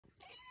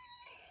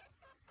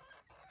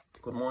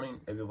Good morning,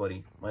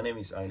 everybody. My name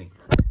is Ali.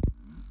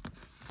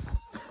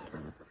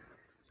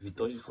 If you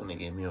touch his phone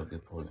again, me okay,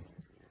 problem.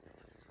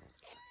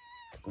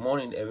 Good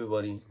morning,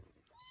 everybody.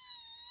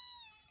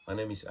 My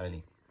name is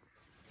Ali.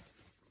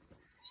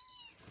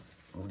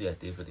 Move the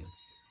activity.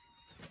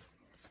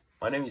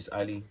 My name is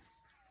Ali,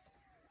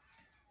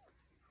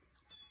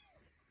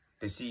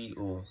 the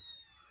CEO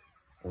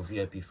of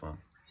VIP Farm.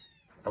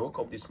 I woke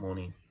up this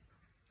morning.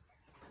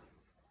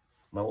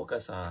 My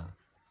workers are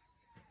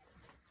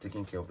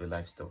taking care of the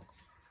livestock.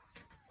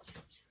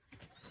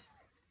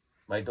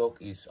 My dog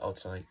is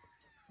outside.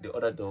 The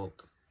other dog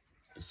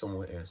is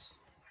somewhere else.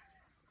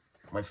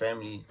 My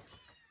family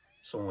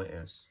somewhere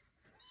else.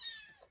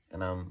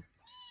 And I'm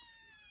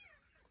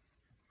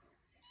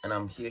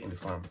here in the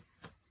farm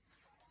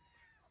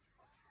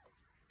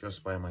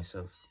just by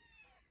myself.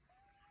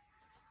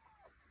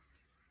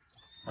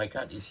 My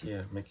cat is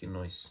here making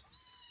noise.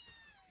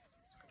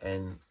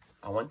 And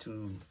I want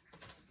to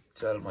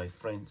tell my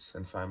friends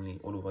and family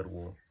all over the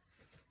world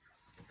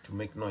to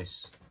make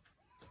noise.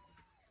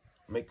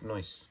 Make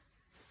noise.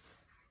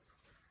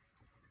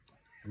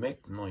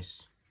 Make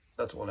noise.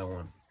 That's all I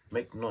want.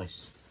 Make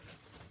noise.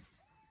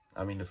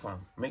 I'm in the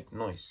farm. Make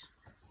noise.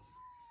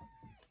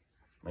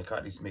 My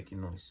cat is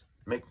making noise.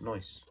 Make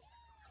noise.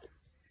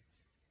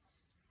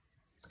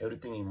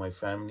 Everything in my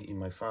family, in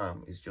my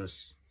farm, is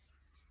just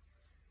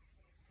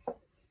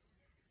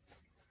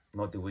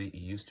not the way it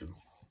used to.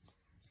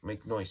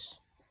 Make noise.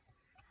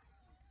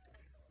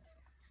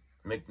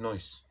 Make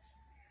noise.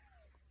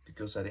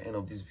 Because at the end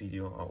of this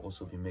video, I'll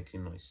also be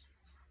making noise.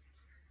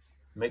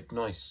 Make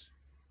noise.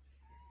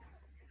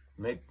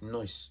 Make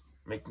noise.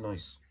 Make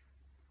noise.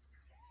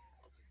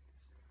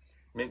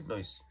 Make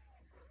noise.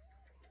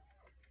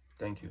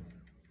 Thank you.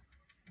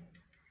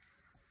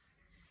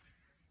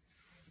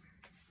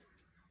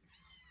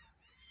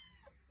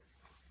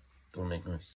 Don't make noise.